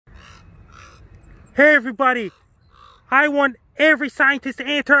Hey everybody, I want every scientist in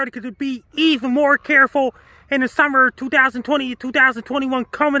Antarctica to be even more careful in the summer 2020 2021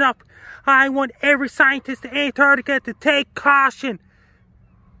 coming up. I want every scientist in Antarctica to take caution.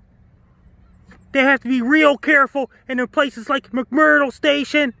 They have to be real careful in places like McMurdo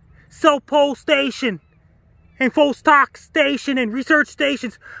Station, South Pole Station, and Vostok Station and research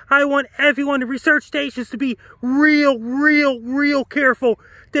stations. I want everyone in research stations to be real careful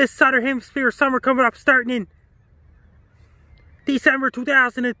this Southern Hemisphere summer coming up, starting in December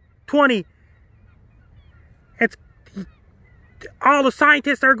 2020. All the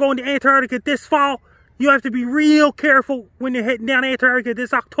scientists are going to Antarctica this fall. You have to be real careful when you're heading down Antarctica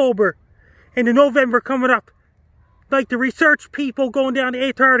this October and in November coming up. Like the research people going down to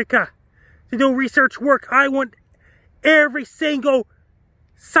Antarctica to do research work. I want every single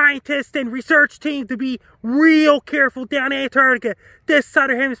scientist and research team to be real careful down Antarctica this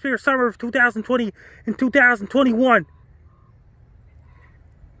Southern Hemisphere summer of 2020 and 2021.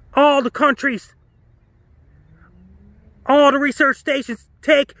 All the countries, all the research stations,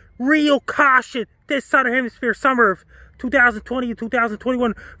 take real caution this Southern Hemisphere summer of 2020 and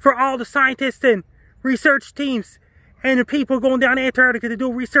 2021 for all the scientists and research teams and the people going down Antarctica to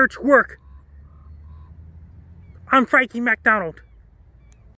do research work. I'm Frankie MacDonald.